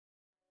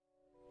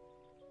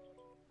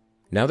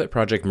Now that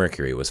Project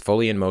Mercury was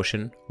fully in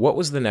motion, what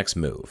was the next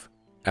move?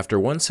 After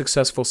one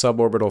successful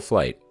suborbital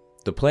flight,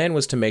 the plan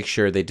was to make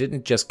sure they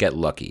didn't just get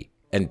lucky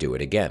and do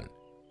it again.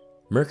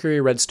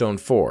 Mercury-redstone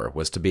 4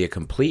 was to be a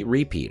complete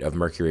repeat of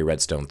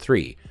Mercury-redstone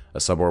 3, a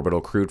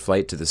suborbital crewed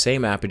flight to the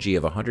same apogee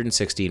of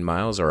 116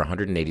 miles or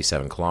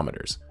 187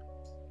 kilometers.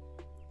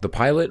 The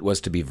pilot was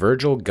to be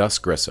Virgil Gus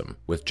Grissom,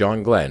 with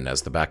John Glenn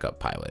as the backup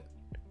pilot.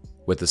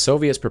 With the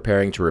Soviets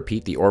preparing to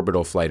repeat the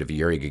orbital flight of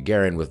Yuri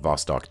Gagarin with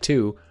Vostok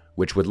 2,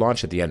 which would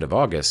launch at the end of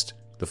August,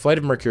 the flight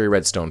of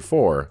Mercury-redstone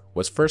 4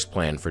 was first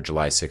planned for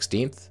July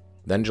 16th,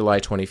 then July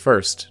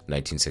 21st,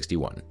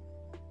 1961.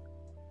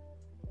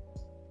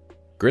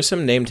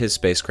 Grissom named his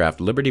spacecraft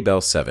Liberty Bell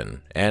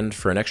 7 and,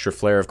 for an extra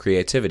flair of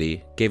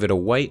creativity, gave it a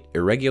white,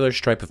 irregular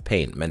stripe of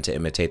paint meant to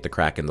imitate the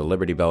crack in the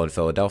Liberty Bell in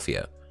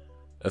Philadelphia.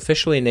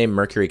 Officially named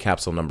Mercury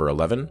Capsule No.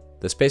 11,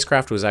 the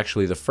spacecraft was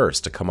actually the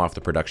first to come off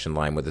the production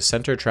line with a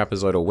center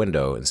trapezoidal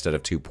window instead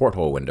of two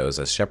porthole windows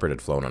as Shepard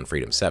had flown on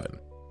Freedom 7.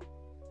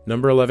 No.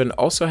 11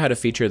 also had a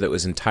feature that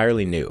was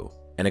entirely new,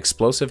 an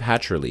explosive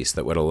hatch release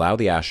that would allow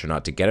the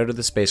astronaut to get out of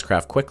the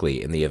spacecraft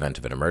quickly in the event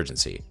of an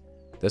emergency.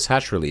 This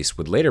hatch release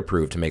would later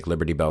prove to make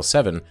Liberty Bell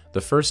 7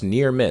 the first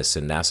near miss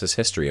in NASA's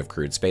history of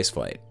crewed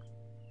spaceflight.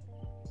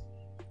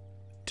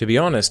 To be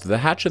honest, the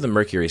hatch of the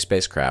Mercury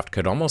spacecraft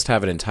could almost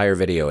have an entire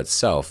video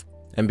itself,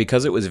 and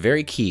because it was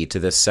very key to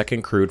this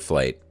second crewed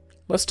flight,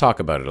 let's talk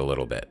about it a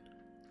little bit.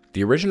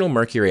 The original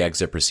Mercury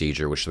exit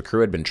procedure, which the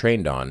crew had been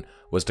trained on,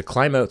 was to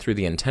climb out through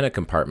the antenna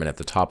compartment at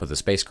the top of the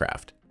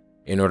spacecraft.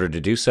 In order to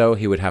do so,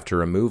 he would have to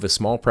remove a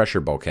small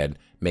pressure bulkhead,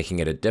 making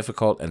it a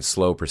difficult and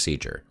slow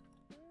procedure.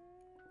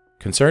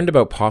 Concerned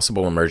about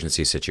possible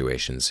emergency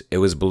situations, it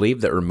was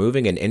believed that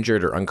removing an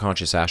injured or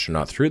unconscious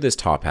astronaut through this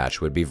top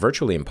hatch would be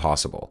virtually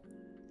impossible.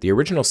 The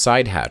original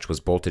side hatch was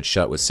bolted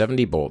shut with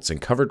 70 bolts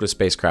and covered with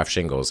spacecraft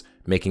shingles,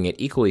 making it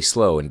equally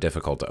slow and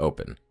difficult to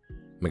open.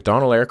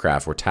 McDonnell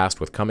Aircraft were tasked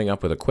with coming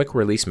up with a quick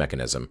release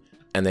mechanism,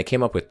 and they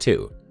came up with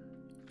two.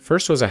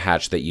 First was a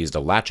hatch that used a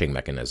latching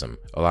mechanism,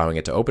 allowing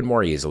it to open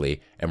more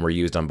easily, and were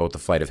used on both the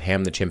flight of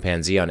Ham the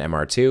chimpanzee on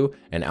MR2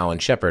 and Alan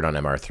Shepard on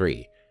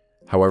MR3.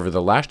 However,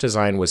 the latch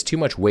design was too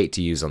much weight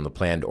to use on the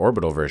planned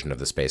orbital version of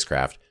the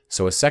spacecraft,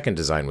 so a second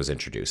design was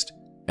introduced,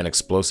 an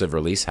explosive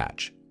release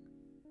hatch.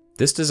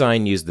 This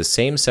design used the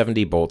same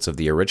 70 bolts of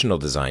the original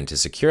design to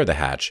secure the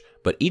hatch,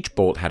 but each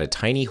bolt had a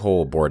tiny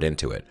hole bored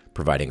into it,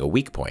 providing a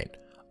weak point.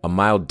 A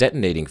mild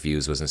detonating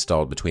fuse was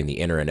installed between the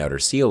inner and outer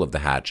seal of the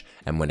hatch,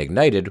 and when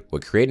ignited,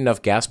 would create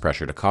enough gas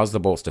pressure to cause the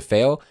bolts to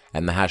fail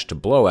and the hatch to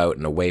blow out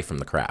and away from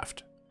the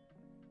craft.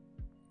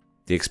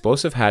 The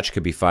explosive hatch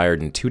could be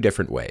fired in two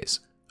different ways.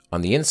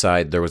 On the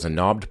inside, there was a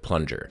knobbed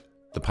plunger.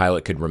 The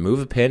pilot could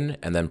remove a pin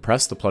and then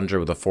press the plunger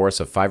with a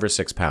force of 5 or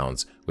 6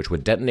 pounds, which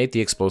would detonate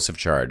the explosive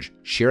charge,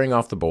 shearing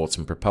off the bolts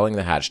and propelling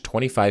the hatch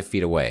 25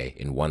 feet away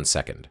in 1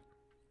 second.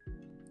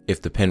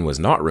 If the pin was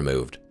not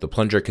removed, the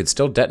plunger could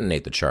still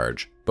detonate the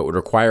charge, but would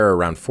require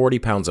around 40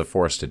 pounds of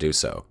force to do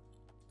so.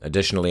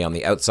 Additionally, on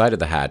the outside of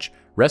the hatch,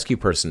 rescue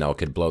personnel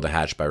could blow the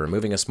hatch by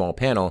removing a small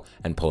panel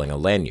and pulling a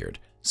lanyard,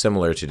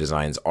 similar to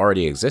designs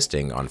already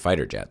existing on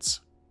fighter jets.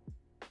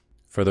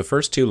 For the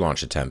first two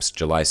launch attempts,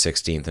 July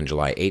 16th and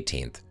July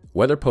 18th,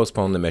 weather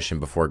postponed the mission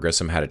before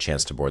Grissom had a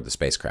chance to board the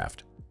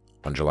spacecraft.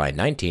 On July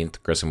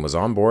 19th, Grissom was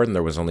on board and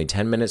there was only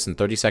 10 minutes and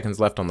 30 seconds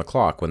left on the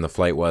clock when the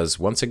flight was,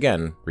 once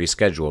again,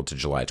 rescheduled to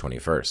July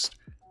 21st.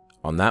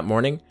 On that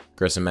morning,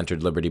 Grissom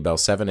entered Liberty Bell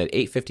 7 at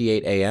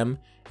 8:58 a.m.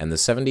 and the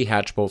 70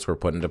 hatch bolts were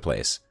put into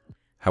place.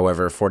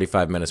 However,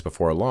 45 minutes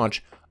before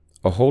launch,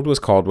 a hold was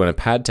called when a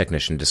pad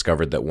technician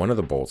discovered that one of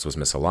the bolts was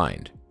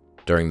misaligned.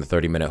 During the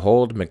 30-minute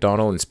hold,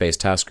 McDonnell and Space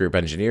Task Group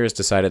engineers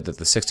decided that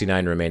the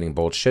 69 remaining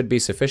bolts should be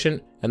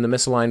sufficient and the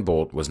misaligned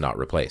bolt was not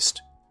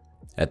replaced.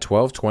 At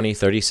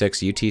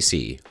 12:20:36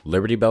 UTC,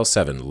 Liberty Bell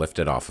 7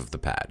 lifted off of the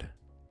pad.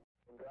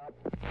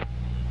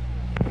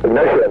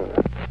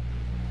 Ignition.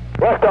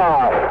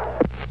 Liftoff.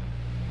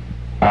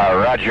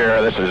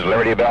 Roger, this is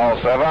Liberty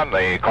Bell 7.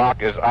 The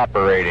clock is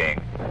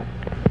operating.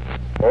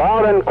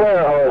 Loud and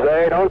clear,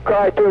 Jose. Don't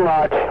cry too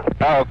much.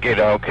 Okie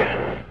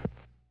doke.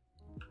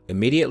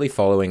 Immediately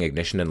following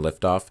ignition and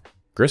liftoff,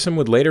 Grissom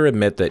would later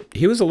admit that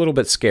he was a little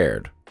bit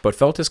scared, but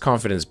felt his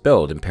confidence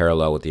build in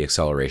parallel with the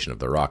acceleration of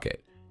the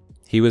rocket.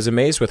 He was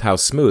amazed with how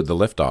smooth the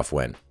liftoff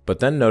went, but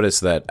then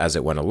noticed that, as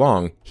it went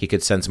along, he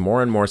could sense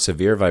more and more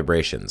severe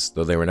vibrations,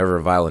 though they were never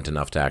violent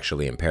enough to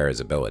actually impair his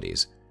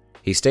abilities.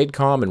 He stayed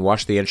calm and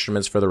watched the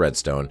instruments for the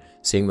redstone,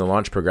 seeing the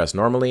launch progress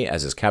normally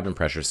as his cabin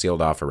pressure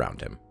sealed off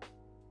around him.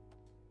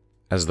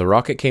 As the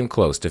rocket came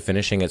close to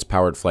finishing its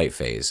powered flight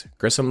phase,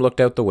 Grissom looked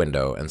out the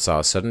window and saw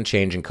a sudden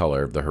change in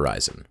color of the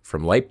horizon,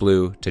 from light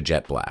blue to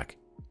jet black.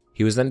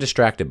 He was then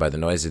distracted by the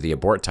noise of the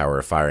abort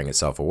tower firing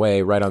itself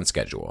away right on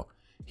schedule.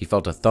 He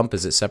felt a thump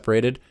as it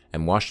separated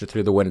and watched it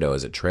through the window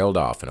as it trailed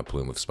off in a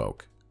plume of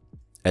smoke.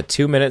 At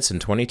 2 minutes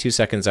and 22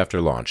 seconds after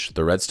launch,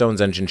 the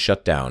Redstone's engine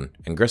shut down,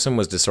 and Grissom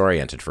was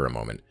disoriented for a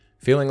moment,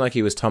 feeling like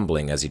he was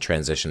tumbling as he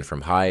transitioned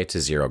from high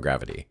to zero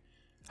gravity.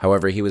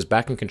 However, he was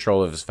back in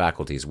control of his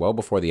faculties well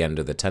before the end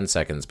of the 10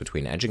 seconds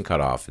between engine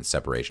cutoff and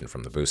separation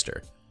from the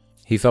booster.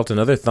 He felt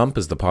another thump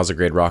as the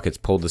posigrade rockets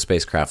pulled the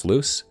spacecraft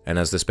loose, and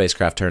as the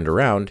spacecraft turned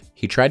around,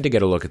 he tried to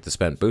get a look at the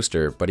spent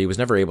booster, but he was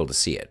never able to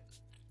see it.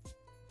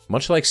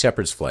 Much like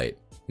Shepard's flight,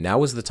 now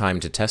was the time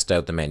to test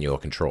out the manual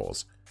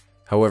controls.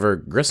 However,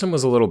 Grissom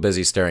was a little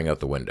busy staring out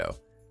the window.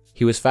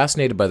 He was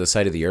fascinated by the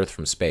sight of the Earth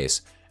from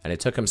space, and it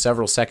took him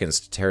several seconds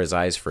to tear his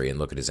eyes free and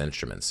look at his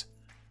instruments.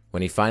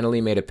 When he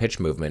finally made a pitch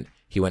movement,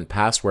 he went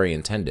past where he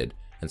intended,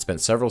 and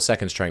spent several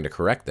seconds trying to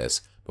correct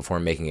this before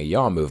making a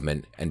yaw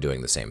movement and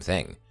doing the same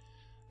thing.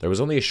 There was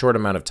only a short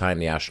amount of time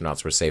the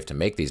astronauts were safe to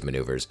make these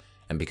maneuvers,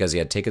 and because he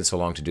had taken so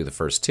long to do the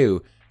first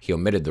two, he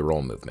omitted the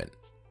roll movement.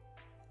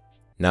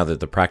 Now that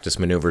the practice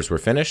maneuvers were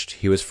finished,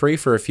 he was free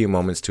for a few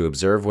moments to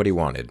observe what he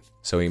wanted,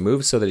 so he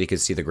moved so that he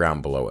could see the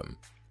ground below him.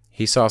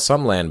 He saw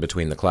some land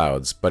between the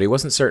clouds, but he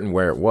wasn't certain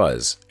where it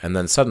was, and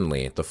then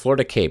suddenly, the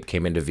Florida Cape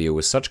came into view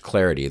with such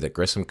clarity that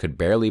Grissom could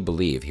barely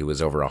believe he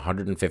was over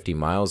 150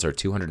 miles or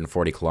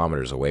 240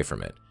 kilometers away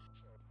from it.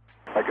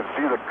 I can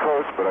see the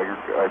coast, but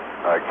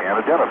I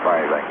can't identify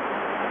anything.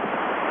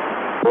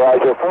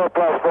 Roger,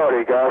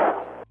 4+40,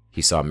 Gus.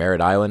 He saw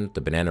Merritt Island,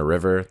 the Banana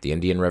River, the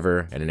Indian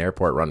River, and an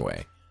airport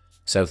runway.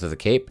 South of the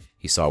Cape,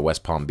 he saw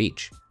West Palm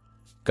Beach.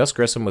 Gus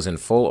Grissom was in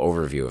full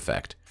overview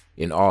effect,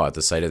 in awe at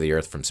the sight of the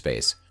Earth from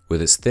space,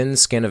 with its thin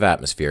skin of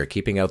atmosphere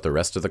keeping out the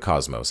rest of the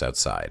cosmos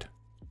outside.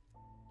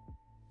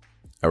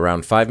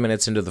 Around 5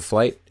 minutes into the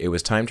flight, it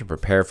was time to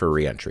prepare for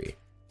re-entry.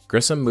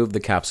 Grissom moved the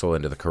capsule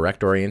into the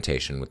correct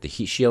orientation with the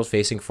heat shield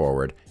facing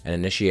forward and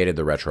initiated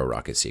the retro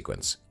rocket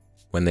sequence.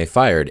 When they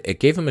fired, it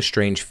gave him a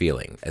strange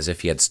feeling, as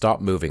if he had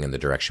stopped moving in the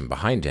direction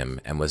behind him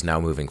and was now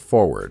moving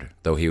forward,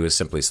 though he was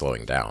simply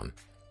slowing down.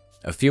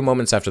 A few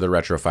moments after the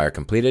retrofire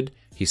completed,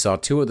 he saw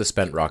two of the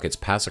spent rockets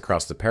pass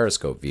across the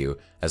periscope view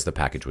as the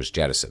package was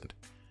jettisoned.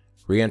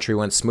 Re-entry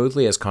went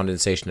smoothly as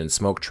condensation and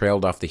smoke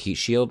trailed off the heat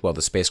shield while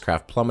the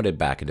spacecraft plummeted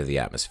back into the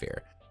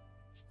atmosphere.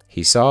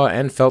 He saw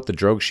and felt the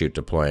drogue chute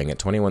deploying at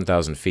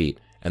 21,000 feet,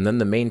 and then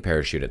the main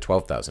parachute at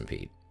 12,000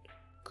 feet.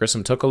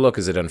 Grissom took a look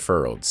as it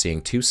unfurled,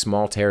 seeing two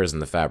small tears in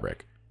the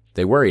fabric.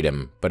 They worried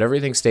him, but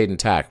everything stayed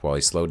intact while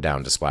he slowed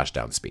down to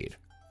splashdown speed.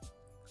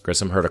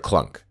 Grissom heard a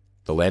clunk.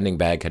 The landing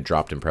bag had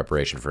dropped in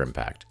preparation for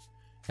impact.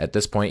 At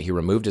this point, he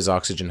removed his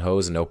oxygen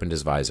hose and opened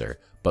his visor,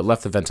 but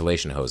left the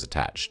ventilation hose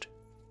attached.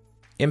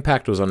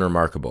 Impact was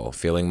unremarkable,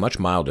 feeling much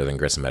milder than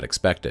Grissom had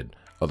expected,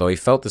 although he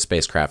felt the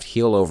spacecraft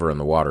heel over in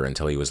the water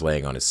until he was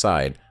laying on his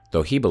side,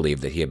 though he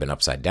believed that he had been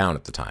upside down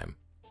at the time.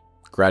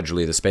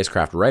 Gradually, the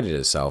spacecraft righted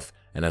itself,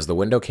 and as the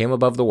window came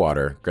above the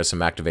water,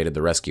 Grissom activated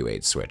the rescue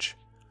aid switch.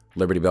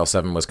 Liberty Bell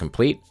 7 was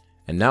complete,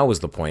 and now was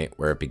the point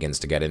where it begins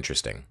to get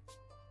interesting.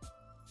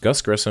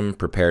 Gus Grissom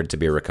prepared to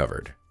be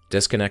recovered,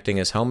 disconnecting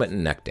his helmet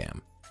and neck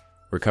dam.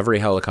 Recovery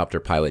helicopter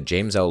pilot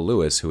James L.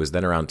 Lewis, who was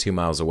then around 2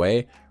 miles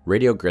away,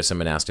 radioed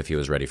Grissom and asked if he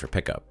was ready for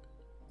pickup.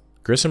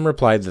 Grissom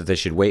replied that they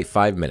should wait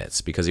 5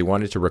 minutes because he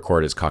wanted to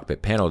record his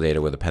cockpit panel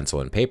data with a pencil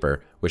and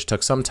paper, which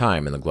took some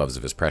time in the gloves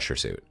of his pressure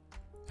suit.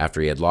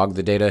 After he had logged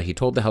the data, he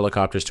told the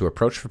helicopters to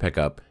approach for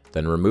pickup,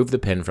 then removed the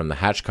pin from the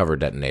hatch cover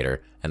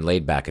detonator and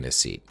laid back in his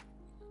seat.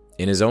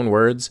 In his own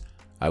words,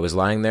 "I was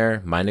lying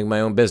there, minding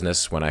my own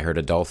business, when I heard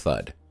a dull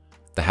thud.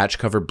 The hatch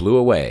cover blew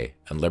away,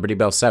 and Liberty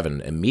Bell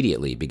 7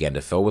 immediately began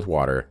to fill with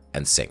water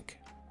and sink."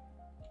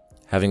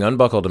 Having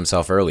unbuckled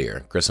himself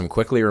earlier, Grissom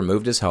quickly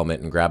removed his helmet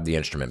and grabbed the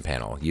instrument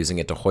panel, using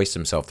it to hoist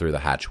himself through the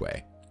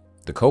hatchway.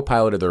 The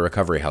co-pilot of the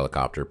recovery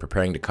helicopter,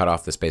 preparing to cut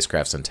off the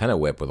spacecraft's antenna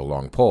whip with a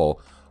long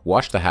pole,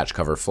 watched the hatch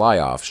cover fly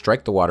off,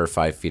 strike the water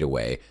 5 feet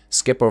away,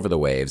 skip over the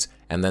waves,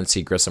 and then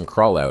see Grissom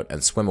crawl out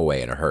and swim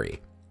away in a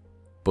hurry.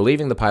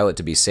 Believing the pilot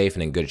to be safe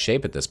and in good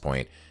shape at this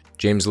point,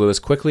 James Lewis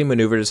quickly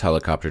maneuvered his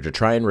helicopter to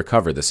try and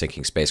recover the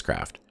sinking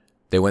spacecraft.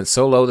 They went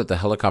so low that the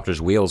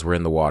helicopter's wheels were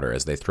in the water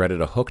as they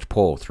threaded a hooked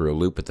pole through a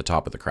loop at the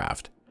top of the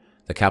craft.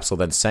 The capsule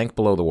then sank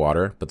below the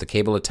water, but the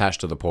cable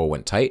attached to the pole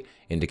went tight,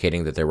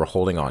 indicating that they were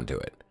holding on to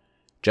it.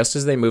 Just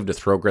as they moved to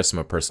throw Grissom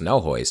a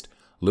personnel hoist,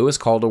 Lewis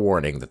called a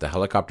warning that the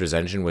helicopter's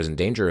engine was in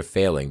danger of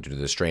failing due to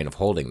the strain of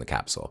holding the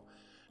capsule.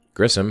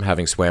 Grissom,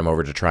 having swam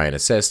over to try and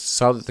assist,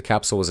 saw that the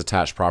capsule was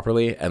attached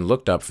properly and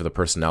looked up for the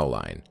personnel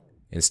line.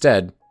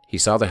 Instead, he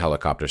saw the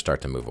helicopter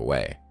start to move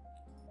away.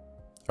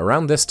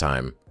 Around this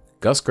time,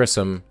 Gus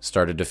Grissom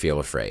started to feel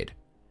afraid.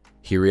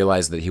 He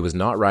realized that he was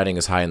not riding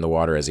as high in the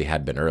water as he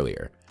had been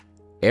earlier.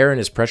 Air in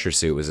his pressure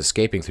suit was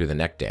escaping through the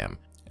neck dam,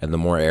 and the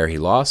more air he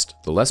lost,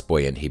 the less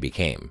buoyant he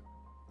became.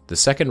 The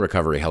second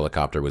recovery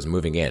helicopter was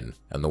moving in,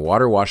 and the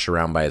water washed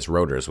around by its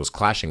rotors was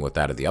clashing with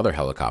that of the other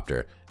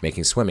helicopter,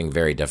 making swimming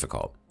very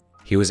difficult.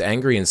 He was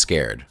angry and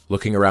scared,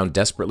 looking around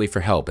desperately for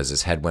help as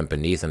his head went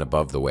beneath and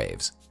above the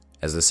waves.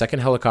 As the second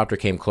helicopter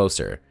came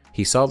closer,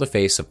 he saw the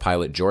face of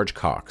pilot George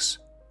Cox.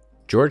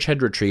 George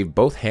had retrieved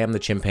both Ham the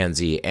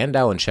chimpanzee and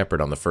Alan Shepard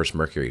on the first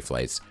Mercury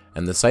flights,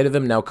 and the sight of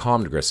him now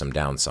calmed Grissom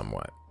down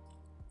somewhat.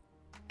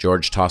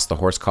 George tossed the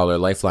horse collar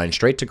lifeline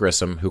straight to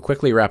Grissom, who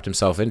quickly wrapped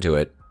himself into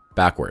it,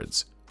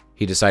 backwards.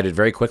 He decided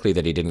very quickly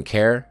that he didn't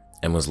care,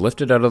 and was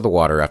lifted out of the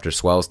water after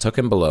swells took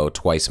him below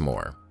twice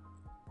more.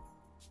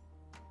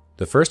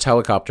 The first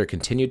helicopter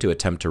continued to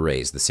attempt to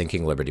raise the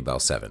sinking Liberty Bell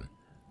 7.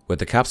 With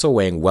the capsule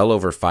weighing well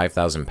over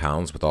 5,000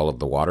 pounds with all of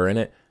the water in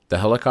it, the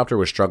helicopter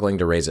was struggling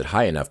to raise it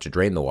high enough to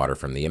drain the water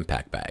from the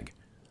impact bag.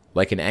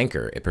 Like an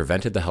anchor, it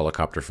prevented the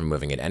helicopter from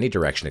moving in any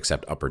direction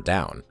except up or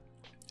down.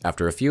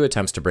 After a few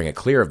attempts to bring it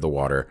clear of the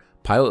water,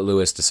 Pilot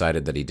Lewis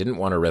decided that he didn't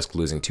want to risk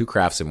losing 2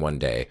 crafts in one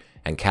day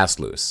and cast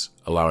loose,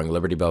 allowing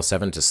Liberty Bell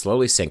 7 to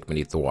slowly sink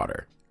beneath the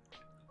water.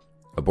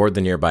 Aboard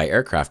the nearby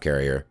aircraft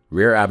carrier,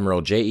 Rear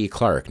Admiral J.E.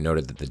 Clark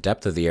noted that the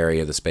depth of the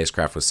area the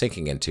spacecraft was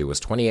sinking into was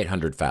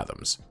 2,800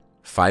 fathoms,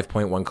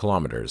 5.1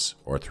 kilometers,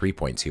 or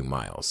 3.2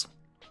 miles.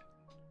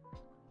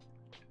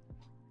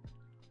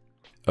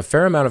 A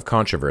fair amount of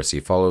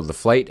controversy followed the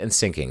flight and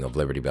sinking of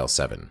Liberty Bell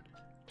 7.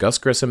 Gus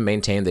Grissom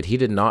maintained that he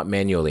did not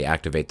manually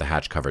activate the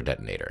hatch cover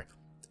detonator.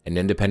 An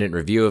independent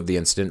review of the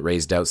incident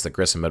raised doubts that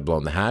Grissom had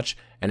blown the hatch,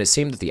 and it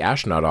seemed that the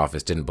astronaut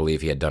office didn't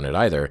believe he had done it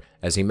either,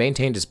 as he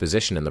maintained his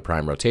position in the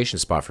prime rotation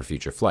spot for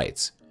future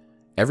flights.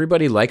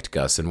 Everybody liked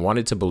Gus and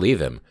wanted to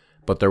believe him,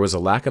 but there was a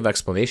lack of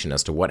explanation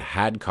as to what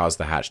had caused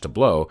the hatch to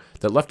blow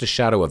that left a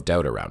shadow of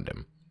doubt around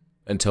him.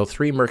 Until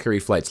 3 Mercury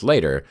flights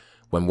later,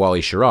 when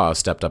Wally Schirra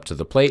stepped up to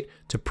the plate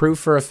to prove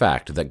for a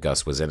fact that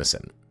Gus was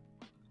innocent.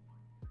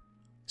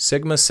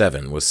 Sigma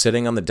 7 was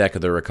sitting on the deck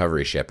of the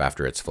recovery ship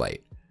after its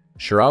flight.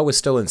 Schirra was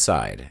still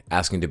inside,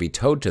 asking to be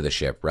towed to the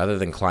ship rather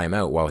than climb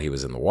out while he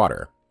was in the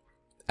water.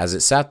 As it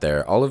sat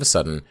there, all of a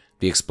sudden,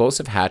 the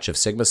explosive hatch of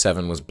Sigma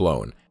 7 was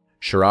blown.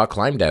 Schirra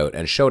climbed out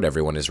and showed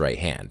everyone his right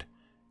hand.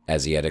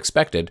 As he had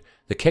expected,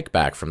 the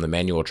kickback from the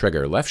manual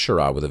trigger left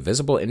Schirra with a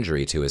visible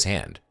injury to his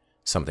hand,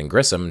 something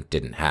Grissom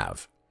didn't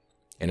have.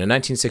 In a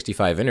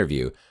 1965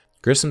 interview,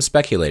 Grissom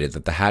speculated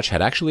that the hatch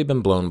had actually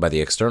been blown by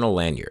the external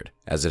lanyard,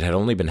 as it had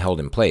only been held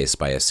in place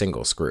by a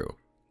single screw.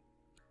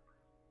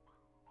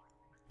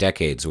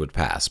 Decades would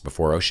pass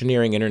before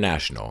Oceaneering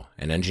International,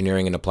 an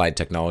engineering and applied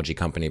technology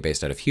company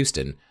based out of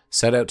Houston,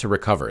 set out to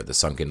recover the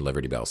sunken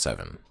Liberty Bell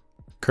 7.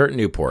 Kurt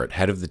Newport,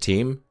 head of the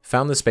team,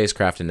 found the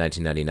spacecraft in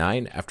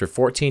 1999 after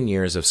 14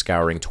 years of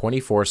scouring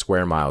 24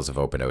 square miles of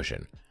open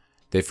ocean.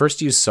 They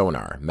first used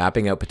sonar,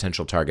 mapping out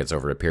potential targets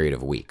over a period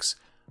of weeks.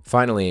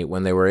 Finally,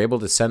 when they were able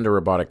to send a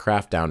robotic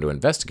craft down to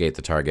investigate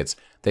the targets,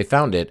 they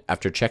found it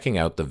after checking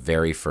out the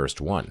very first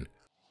one.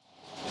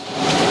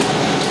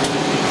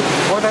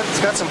 Boy,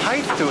 that's got some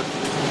height to it.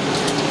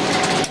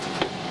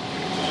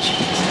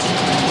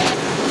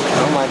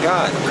 Oh my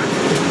God.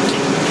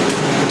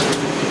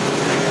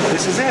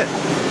 This is it.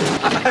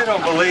 I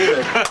don't believe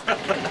it.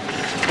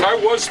 I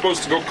was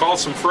supposed to go call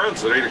some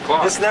friends at 8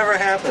 o'clock. This never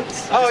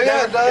happens. Oh,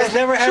 yeah, it does. It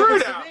never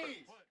happens to me.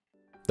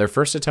 Their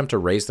first attempt to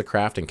raise the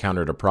craft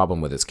encountered a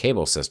problem with its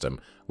cable system,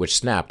 which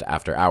snapped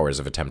after hours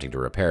of attempting to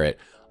repair it,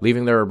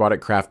 leaving their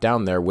robotic craft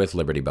down there with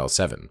Liberty Bell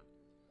 7.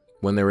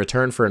 When they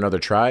returned for another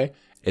try,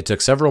 it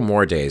took several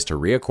more days to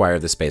reacquire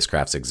the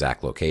spacecraft's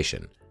exact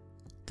location.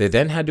 They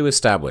then had to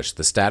establish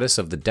the status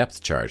of the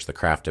depth charge the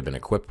craft had been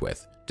equipped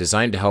with,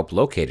 designed to help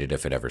locate it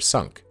if it ever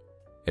sunk.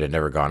 It had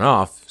never gone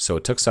off, so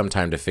it took some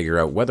time to figure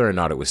out whether or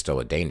not it was still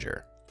a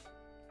danger.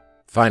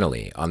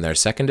 Finally, on their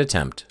second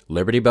attempt,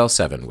 Liberty Bell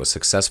 7 was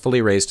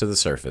successfully raised to the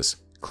surface,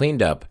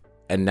 cleaned up,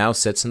 and now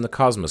sits in the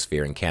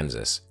Cosmosphere in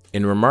Kansas,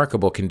 in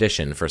remarkable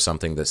condition for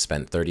something that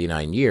spent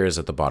 39 years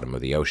at the bottom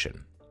of the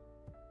ocean.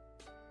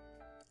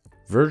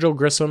 Virgil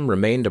Grissom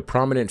remained a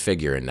prominent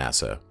figure in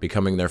NASA,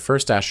 becoming their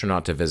first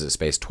astronaut to visit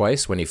space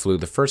twice when he flew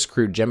the first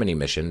crewed Gemini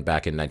mission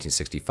back in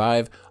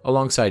 1965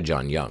 alongside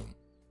John Young.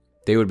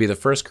 They would be the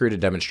first crew to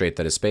demonstrate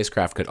that a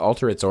spacecraft could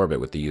alter its orbit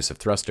with the use of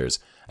thrusters,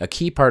 a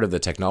key part of the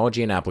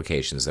technology and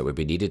applications that would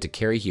be needed to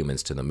carry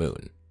humans to the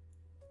moon.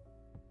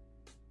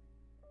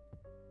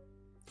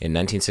 In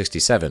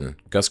 1967,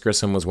 Gus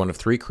Grissom was one of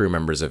 3 crew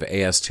members of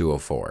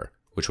AS-204,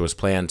 which was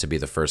planned to be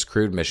the first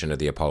crewed mission of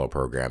the Apollo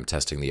program,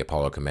 testing the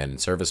Apollo Command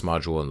and Service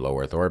Module in low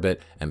Earth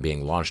orbit and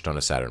being launched on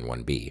a Saturn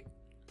 1B.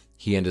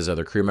 He and his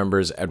other crew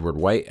members, Edward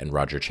White and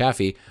Roger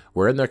Chaffee,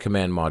 were in their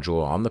command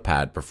module on the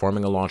pad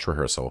performing a launch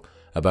rehearsal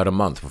about a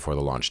month before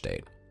the launch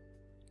date.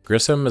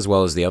 Grissom, as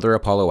well as the other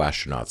Apollo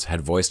astronauts,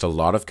 had voiced a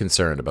lot of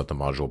concern about the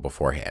module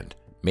beforehand,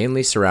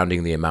 mainly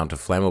surrounding the amount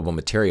of flammable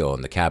material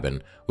in the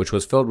cabin, which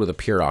was filled with a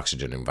pure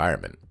oxygen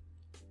environment.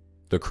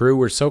 The crew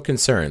were so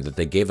concerned that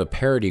they gave a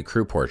parody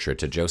crew portrait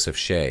to Joseph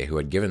Shea, who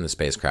had given the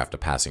spacecraft a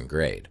passing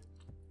grade.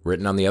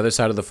 Written on the other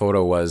side of the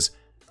photo was,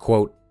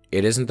 quote,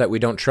 "It isn't that we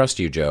don't trust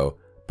you, Joe,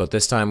 but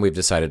this time we've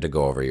decided to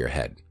go over your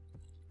head."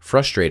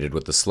 Frustrated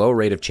with the slow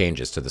rate of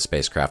changes to the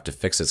spacecraft to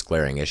fix its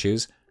glaring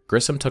issues,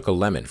 Grissom took a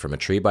lemon from a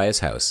tree by his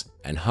house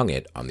and hung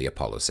it on the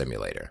Apollo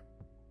simulator.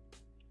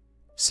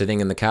 Sitting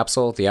in the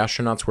capsule, the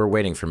astronauts were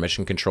waiting for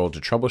mission control to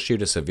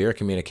troubleshoot a severe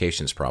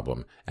communications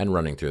problem and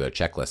running through their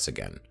checklists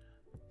again.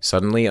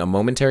 Suddenly, a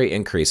momentary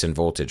increase in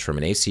voltage from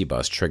an AC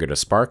bus triggered a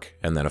spark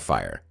and then a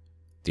fire.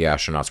 The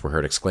astronauts were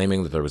heard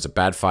exclaiming that there was a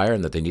bad fire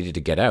and that they needed to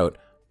get out,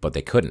 but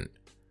they couldn't.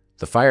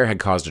 The fire had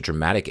caused a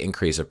dramatic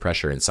increase of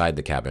pressure inside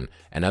the cabin,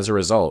 and as a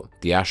result,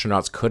 the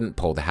astronauts couldn't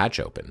pull the hatch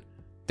open.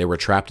 They were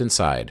trapped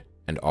inside,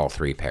 and all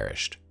 3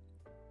 perished.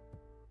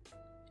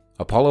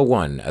 Apollo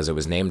 1, as it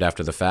was named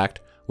after the fact,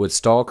 would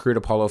stall crewed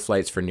Apollo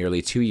flights for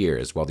nearly 2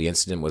 years while the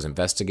incident was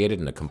investigated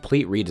and a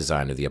complete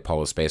redesign of the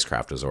Apollo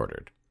spacecraft was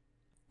ordered.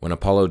 When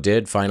Apollo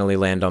did finally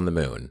land on the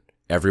moon,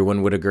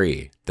 everyone would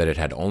agree that it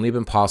had only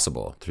been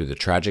possible through the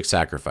tragic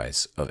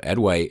sacrifice of Ed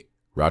White,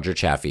 Roger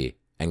Chaffee,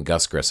 and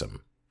Gus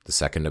Grissom, the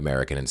second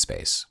American in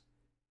space.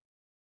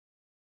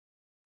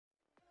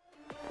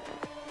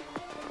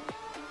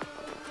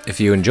 If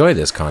you enjoy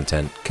this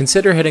content,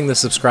 consider hitting the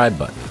subscribe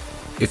button.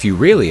 If you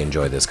really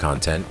enjoy this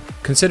content,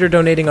 consider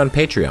donating on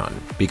Patreon,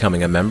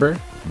 becoming a member,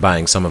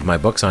 buying some of my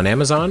books on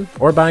Amazon,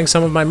 or buying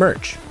some of my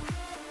merch.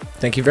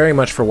 Thank you very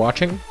much for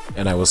watching,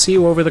 and I will see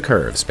you over the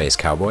curve, Space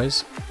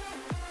Cowboys.